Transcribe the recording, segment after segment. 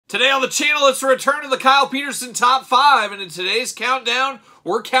Today on the channel, it's a return to the Kyle Peterson Top 5, and in today's countdown,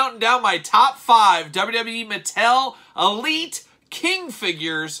 we're counting down my top 5 WWE Mattel Elite King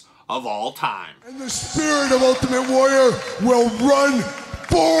figures of all time. And the spirit of Ultimate Warrior will run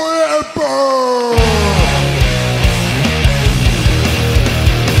forever!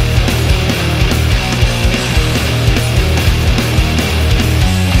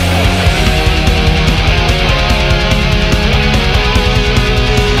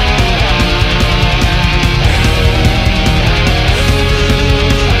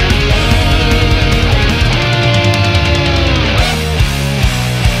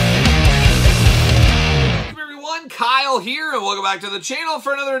 Kyle here, and welcome back to the channel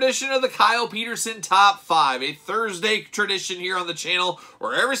for another edition of the Kyle Peterson Top 5, a Thursday tradition here on the channel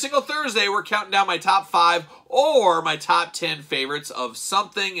where every single Thursday we're counting down my top 5 or my top 10 favorites of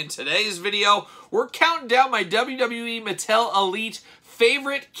something. In today's video, we're counting down my WWE Mattel Elite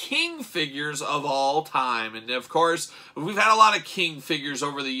favorite King figures of all time. And of course, we've had a lot of King figures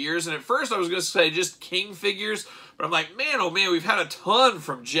over the years, and at first I was going to say just King figures, but I'm like, man, oh man, we've had a ton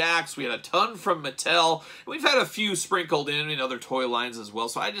from Jakks, we had a ton from Mattel, and we've had a few sprinkled in other toy lines as well.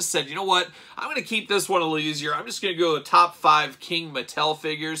 So I just said, you know what, I'm going to keep this one a little easier. I'm just going to go with top 5 King Mattel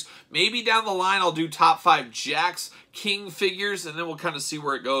figures. Maybe down the line I'll do top 5 Jakks King figures, and then we'll kind of see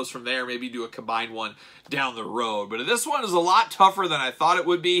where it goes from there. Maybe do a combined one down the road. But this one is a lot tougher than I thought it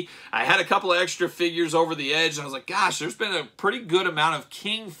would be. I had a couple of extra figures over the edge, and I was like, gosh, there's been a pretty good amount of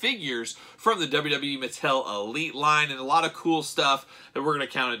King figures from the WWE Mattel Elite line, and a lot of cool stuff that we're going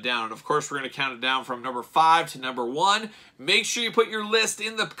to count it down. And of course, we're going to count it down from number 5 to number 1. Make sure you put your list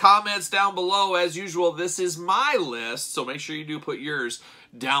in the comments down below. As usual, this is my list, so make sure you do put yours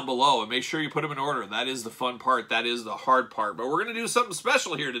down below, and make sure you put them in order. That is the fun part. That is the hard part. But we're going to do something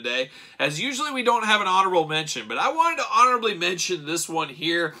special here today, as usually we don't have an honorable mention, but I wanted to honorably mention this one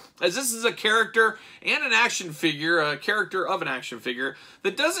here, as this is a character and an action figure, a character of an action figure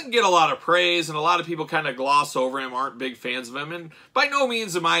that doesn't get a lot of praise, and a lot of people kind of gloss over him, aren't big fans of him, and by no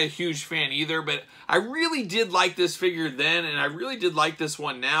means am I a huge fan either, but I really did like this figure then, and I really did like this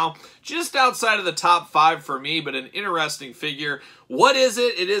one now. Just outside of the top 5 for me, but an interesting figure. What is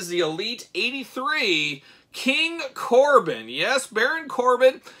it? It is the Elite 83 King Corbin. Yes, Baron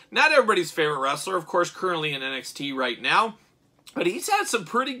Corbin, not everybody's favorite wrestler, of course, currently in NXT right now. But he's had some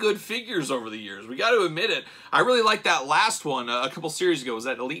pretty good figures over the years. We got to admit it. I really liked that last one a couple series ago. Was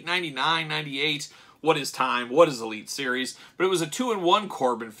that Elite 99, 98? What is time? What is Elite Series? But it was a 2-in-1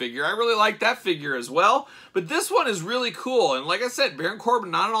 Corbin figure. I really like that figure as well. But this one is really cool. And like I said, Baron Corbin,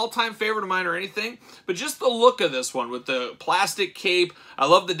 not an all-time favorite of mine or anything, but just the look of this one with the plastic cape. I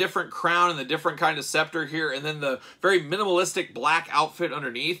love the different crown and the different kind of scepter here, and then the very minimalistic black outfit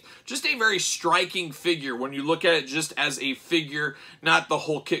underneath. Just a very striking figure when you look at it just as a figure, not the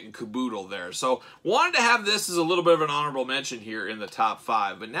whole kit and caboodle there. So wanted to have this as a little bit of an honorable mention here in the top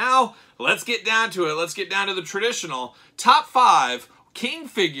 5. But now, let's get down to it. Let's get down to the traditional top 5 King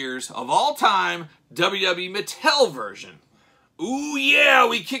figures of all time, WWE Mattel version. Ooh, yeah,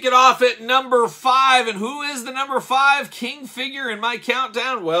 we kick it off at number 5. And who is the number 5 King figure in my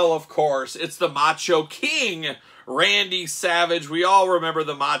countdown? Well, of course, it's the Macho King, Randy Savage. We all remember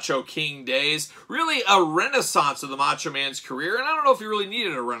the Macho King days. Really a renaissance of the Macho Man's career. And I don't know if he really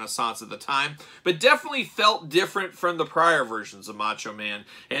needed a renaissance at the time, but definitely felt different from the prior versions of Macho Man.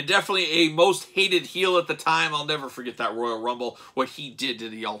 And definitely a most hated heel at the time. I'll never forget that Royal Rumble, what he did to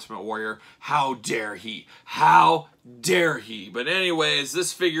the Ultimate Warrior. How dare he? How dare he? But anyways,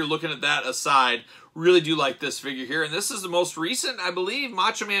 this figure, looking at that aside, really do like this figure here. And this is the most recent, I believe,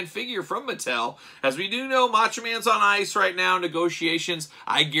 Macho Man figure from Mattel. As we do know, Macho Man's on ice right now, negotiations.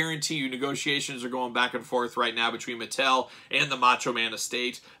 I guarantee you negotiations are going back and forth right now between Mattel and the Macho Man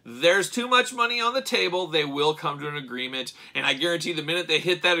estate. There's too much money on the table. They will come to an agreement. And I guarantee the minute they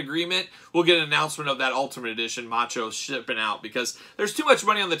hit that agreement, we'll get an announcement of that Ultimate Edition Macho shipping out, because there's too much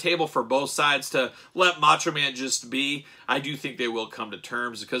money on the table for both sides to let Macho Man just be. I do think they will come to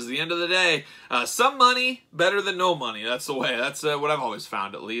terms, because at the end of the day, some money better than no money. That's the way. That's what I've always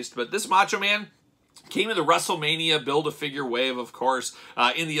found, at least. But this Macho Man came in the WrestleMania Build-A-Figure wave, of course,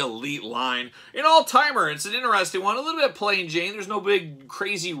 in the Elite line. An all-timer. It's an interesting one. A little bit plain Jane. There's no big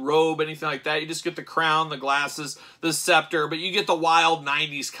crazy robe, anything like that. You just get the crown, the glasses, the scepter, but you get the wild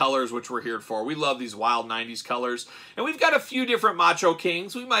 90s colors, which we're here for. We love these wild 90s colors. And we've got a few different Macho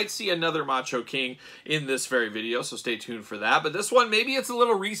Kings. We might see another Macho King in this very video, so stay tuned for that. But this one, maybe it's a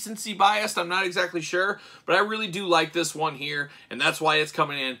little recency biased. I'm not exactly sure, but I really do like this one here, and that's why it's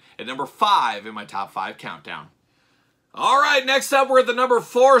coming in at number 5 in my top 5 countdown. All right, next up, we're at the number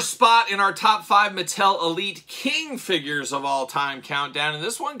 4 spot in our top 5 Mattel Elite King figures of all time countdown. And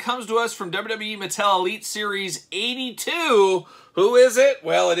this one comes to us from WWE Mattel Elite Series 82. Who is it?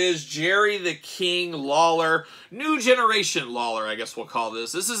 Well, it is Jerry the King Lawler. New generation Lawler, I guess we'll call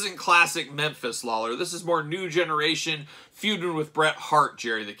this. This isn't classic Memphis Lawler. This is more new generation, feuding with Bret Hart,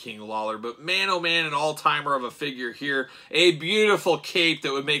 Jerry the King Lawler. But man, oh man, an all-timer of a figure here. A beautiful cape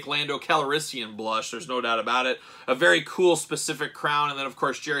that would make Lando Calrissian blush. There's no doubt about it. A very cool specific crown. And then, of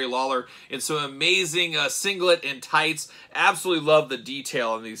course, Jerry Lawler in some amazing singlet and tights. Absolutely love the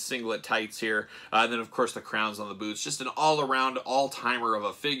detail on these singlet tights here. And then, of course, the crowns on the boots. Just an all-around all-timer of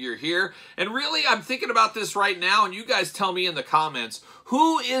a figure here. And really, I'm thinking about this right now, and you guys tell me in the comments,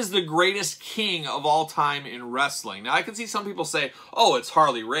 who is the greatest king of all time in wrestling? Now, I can see some people say, oh, it's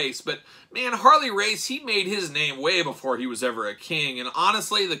Harley Race, but man, Harley Race, he made his name way before he was ever a king. And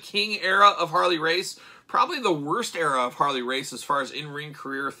honestly, the king era of Harley Race, probably the worst era of Harley Race as far as in-ring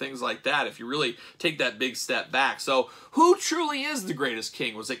career, things like that, if you really take that big step back. So, who truly is the greatest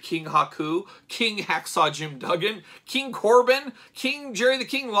king? Was it King Haku, King Hacksaw Jim Duggan, King Corbin, King Jerry the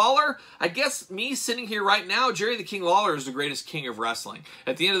King Lawler? I guess me sitting here right now, Jerry the King Lawler is the greatest king of wrestling.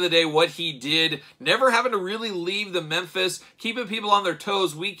 At the end of the day, what he did, never having to really leave the Memphis, keeping people on their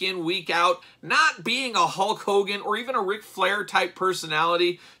toes week in, week out, not being a Hulk Hogan or even a Ric Flair type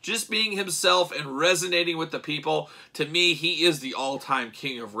personality, just being himself and resonating with the people. To me, he is the all-time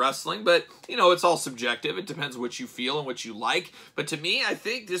king of wrestling, but, you know, it's all subjective. It depends what you feel and what you like. But to me, I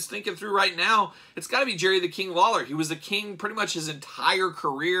think, just thinking through right now, it's got to be Jerry the King Lawler. He was the king pretty much his entire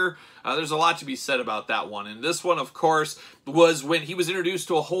career. There's a lot to be said about that one. And this one, of course, was when he was introduced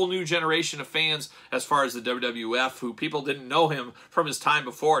to a whole new generation of fans as far as the WWF, who people didn't know him from his time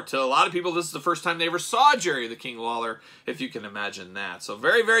before. To a lot of people, this is the first time they ever saw Jerry the King Lawler, if you can imagine that. So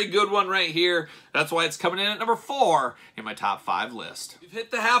very, very good one right here. That's why it's coming in at number 4 in my top 5 list. You've hit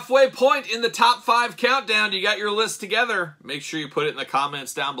the halfway point in the top 5 countdown. You got your list together. Make sure you put it in the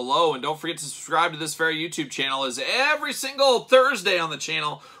comments down below. And don't forget to subscribe to this very YouTube channel, as every single Thursday on the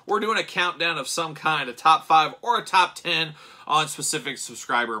channel, we're doing a countdown of some kind, a top 5 or a top 10 on specific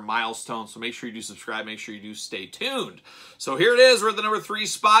subscriber milestones. So make sure you do subscribe. Make sure you do stay tuned. So here it is. We're at the number 3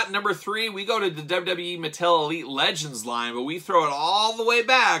 spot. Number 3, we go to the WWE Mattel Elite Legends line, but we throw it all the way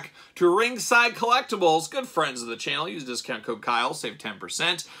back to Ringside Collectibles. Good friends of the channel. Use discount code Kyle. Save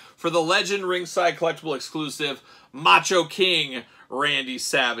 10% for the Legend Ringside Collectible exclusive Macho King Randy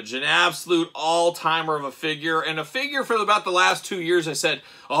Savage. An absolute all-timer of a figure, and a figure for about the last 2 years. I said,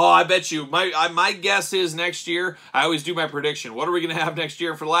 oh, I bet you, my guess is next year, I always do my prediction. What are we going to have next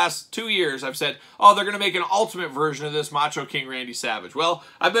year? And for the last 2 years, I've said, oh, they're going to make an ultimate version of this Macho King Randy Savage. Well,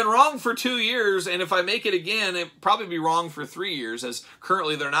 I've been wrong for 2 years, and if I make it again, it'll probably be wrong for 3 years, as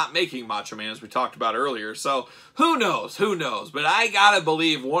currently they're not making Macho Man, as we talked about earlier. So who knows? Who knows? But I gotta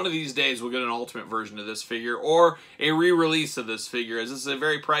believe one of these days we'll get an ultimate version of this figure, or a re-release of this figure, as this is a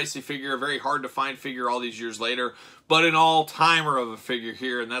very pricey figure, a very hard to find figure all these years later, but an all-timer of a figure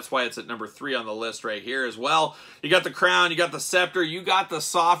here, and that's why it's at number 3 on the list right here as well. You got the crown, you got the scepter, you got the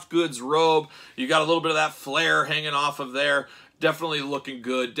soft goods robe, you got a little bit of that flare hanging off of there. Definitely looking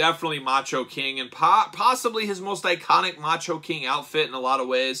good. Definitely Macho King, and possibly his most iconic Macho King outfit in a lot of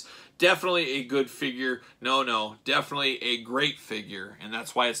ways. Definitely a good figure. No, definitely a great figure, and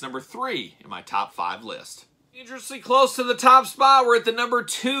that's why it's number 3 in my top 5 list. Dangerously close to the top spot. We're at the number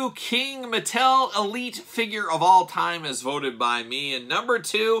 2 King Mattel Elite figure of all time, as voted by me. And number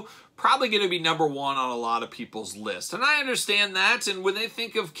 2, probably going to be number 1 on a lot of people's list. And I understand that. And when they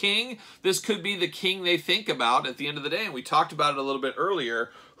think of King, this could be the King they think about at the end of the day. And we talked about it a little bit earlier.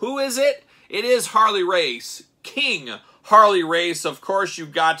 Who is it? It is Harley Race. King Harley Race. Of course,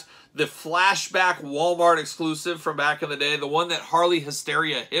 you've got the flashback Walmart exclusive from back in the day, the one that Harley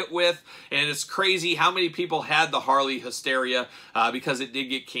Hysteria hit with, and it's crazy how many people had the Harley Hysteria because it did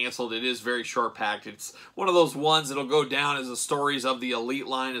get canceled. It is very short-packed. It's one of those ones that'll go down as the stories of the Elite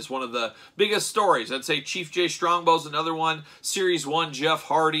line, is one of the biggest stories. I'd say Chief Jay Strongbow's another one, Series 1 Jeff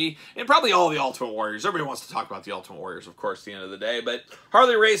Hardy, and probably all the Ultimate Warriors. Everybody wants to talk about the Ultimate Warriors, of course, at the end of the day, but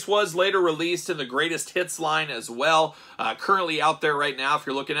Harley Race was later released in the Greatest Hits line as well. Currently out there right now, if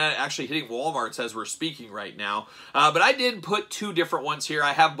you're looking at it, actually hitting Walmart's as we're speaking right now. But I did put 2 different ones here.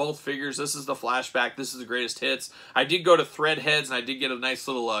 I have both figures. This is the flashback. This is the Greatest Hits. I did go to Threadheads, and I did get a nice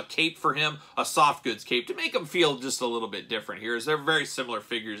little cape for him, a soft goods cape, to make him feel just a little bit different here, as they're very similar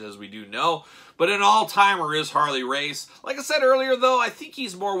figures, as we do know. but an all-timer is Harley Race. Like I said earlier, though, I think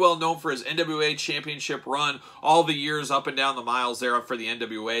he's more well-known for his NWA championship run all the years up and down the miles there for the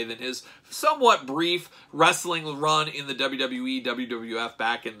NWA than his somewhat brief wrestling run in the WWE, WWF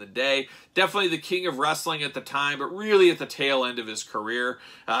back in the day. Definitely the king of wrestling at the time, but really at the tail end of his career.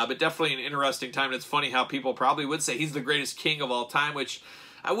 But definitely an interesting time. And it's funny how people probably would say he's the greatest king of all time, which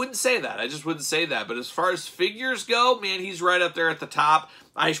I wouldn't say that. I just wouldn't say that. But as far as figures go, man, he's right up there at the top.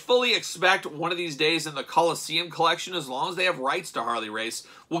 I fully expect one of these days in the Coliseum collection, as long as they have rights to Harley Race,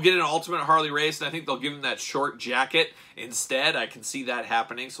 we'll get an Ultimate Harley Race, and I think they'll give him that short jacket instead. I can see that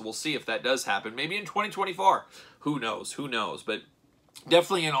happening, so we'll see if that does happen. Maybe in 2024. Who knows? Who knows? But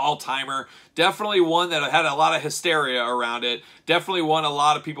definitely an all-timer. Definitely one that had a lot of hysteria around it. Definitely one a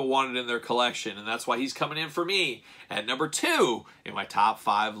lot of people wanted in their collection, and that's why he's coming in for me at number 2 in my top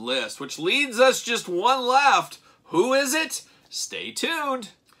 5 list, which leads us just one left. Who is it? Stay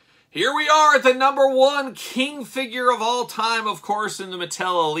tuned. Here we are at the number 1 king figure of all time, of course, in the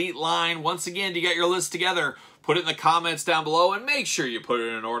Mattel Elite line. Once again, you got your list together. Put it in the comments down below and make sure you put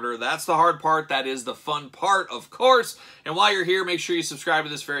it in order. That's the hard part. That is the fun part, of course. And while you're here, make sure you subscribe to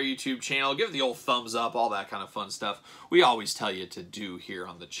this very YouTube channel. Give it the old thumbs up, all that kind of fun stuff we always tell you to do here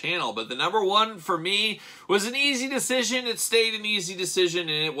on the channel. But the number 1 for me was an easy decision. It stayed an easy decision,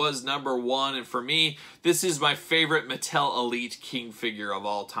 and it was number 1. And for me, this is my favorite Mattel Elite King figure of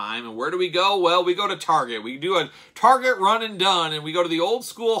all time. And where do we go? Well, we go to Target. We do a Target run and done, and we go to the old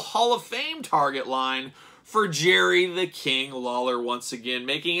school Hall of Fame Target line for Jerry the King Lawler once again,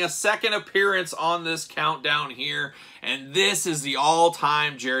 making a second appearance on this countdown here. And this is the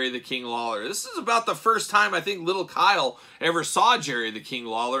all-time Jerry the King Lawler. This is about the first time I think little Kyle ever saw Jerry the King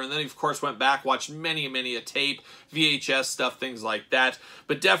Lawler. And then he, of course, went back, watched many a tape, VHS stuff, things like that.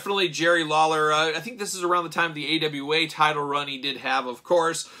 But definitely Jerry Lawler, I think this is around the time the AWA title run he did have, of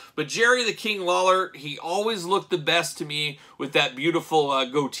course. But Jerry the King Lawler, he always looked the best to me with that beautiful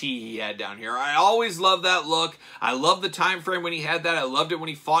goatee he had down here. I always loved that look. I love the time frame when he had that. I loved it when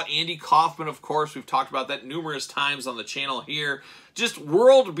he fought Andy Kaufman, of course. We've talked about that numerous times on the channel here. Just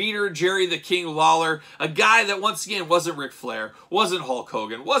world beater Jerry the King Lawler, a guy that once again wasn't Ric Flair, wasn't Hulk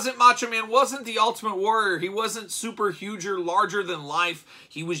Hogan, wasn't Macho Man, wasn't the Ultimate Warrior. He wasn't super huge or larger than life.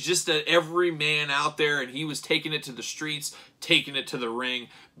 He was just an every man out there, and he was taking it to the streets, taking it to the ring,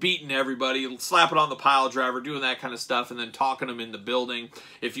 beating everybody, slapping on the pile driver, doing that kind of stuff, and then talking them in the building.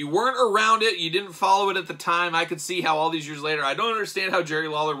 If you weren't around it, you didn't follow it at the time, I could see how all these years later, I don't understand how Jerry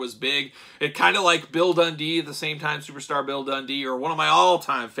Lawler was big. It kind of like Bill Dundee at the same time, Superstar Bill Dundee, or one of my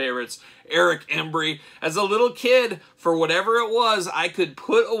all-time favorites, Eric Embry. As a little kid, for whatever it was, I could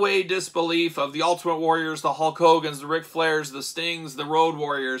put away disbelief of the Ultimate Warriors, the Hulk Hogans, the Ric Flairs, the Stings, the Road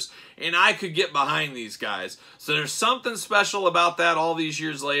Warriors, and I could get behind these guys. So there's something special about that all these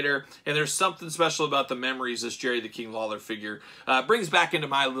years later, and there's something special about the memories this Jerry the King Lawler figure brings back into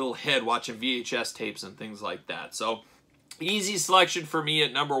my little head watching VHS tapes and things like that. So easy selection for me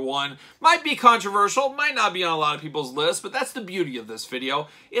at number 1. Might be controversial, might not be on a lot of people's list, but that's the beauty of this video.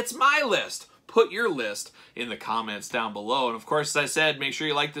 It's my list. Put your list in the comments down below. And of course, as I said, make sure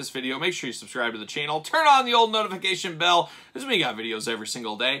you like this video, make sure you subscribe to the channel, turn on the old notification bell, because we got videos every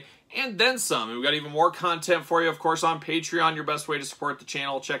single day, and then some. And we've got even more content for you, of course, on Patreon, your best way to support the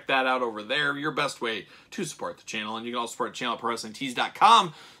channel. Check that out over there, your best way to support the channel. And you can also support the channel at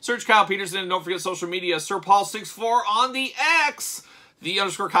ProWrestlingTees.com. Search Kyle Peterson, and don't forget social media, SirPaul64 on the X,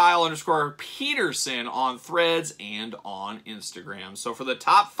 _Kyle_Peterson on Threads and on Instagram. So for the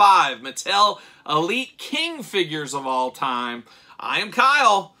top 5 Mattel Elite King figures of all time, I am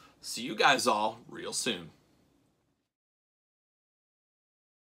Kyle. See you guys all real soon.